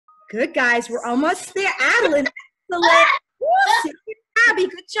Good, guys. We're almost there. Adeline, excellent. Woo, Abby,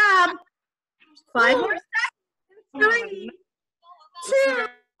 good job. 5 more seconds. 3, 2,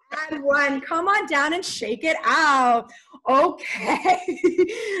 and 1. Come on down and shake it out. Okay.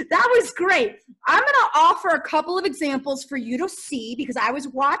 That was great. I'm going to offer a couple of examples for you to see because I was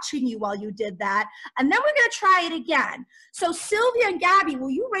watching you while you did that. And then we're going to try it again. So Sylvia and Gabby,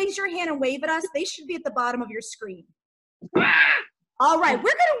 will you raise your hand and wave at us? They should be at the bottom of your screen. All right. We're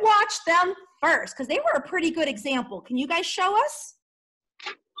going to watch them first because they were a pretty good example. Can you guys show us?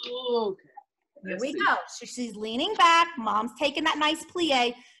 Okay. Here we go. She's leaning back. Mom's taking that nice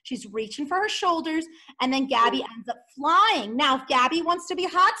plie. She's reaching for her shoulders. And then Gabby ends up flying. Now, if Gabby wants to be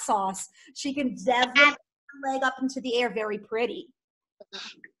hot sauce, she can definitely put her leg up into the air. Very pretty.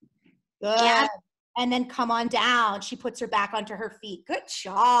 Good. Yeah. And then come on down. She puts her back onto her feet. Good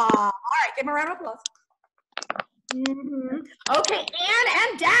job. All right. Give them a round of applause. Okay. Ann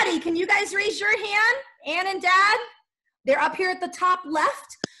and Daddy, can you guys raise your hand? Ann and Dad? They're up here at the top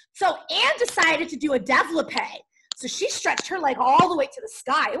left. So Anne decided to do a développé. So she stretched her leg all the way to the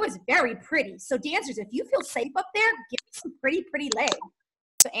sky. It was very pretty. So dancers, if you feel safe up there, give me some pretty, pretty legs.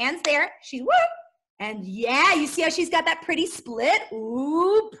 So Anne's there. She's whoop. And yeah, you see how she's got that pretty split?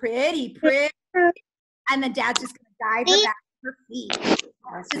 Ooh, pretty, pretty. And then Dad's just going to dive her back to her feet.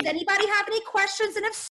 Does anybody have any questions? And if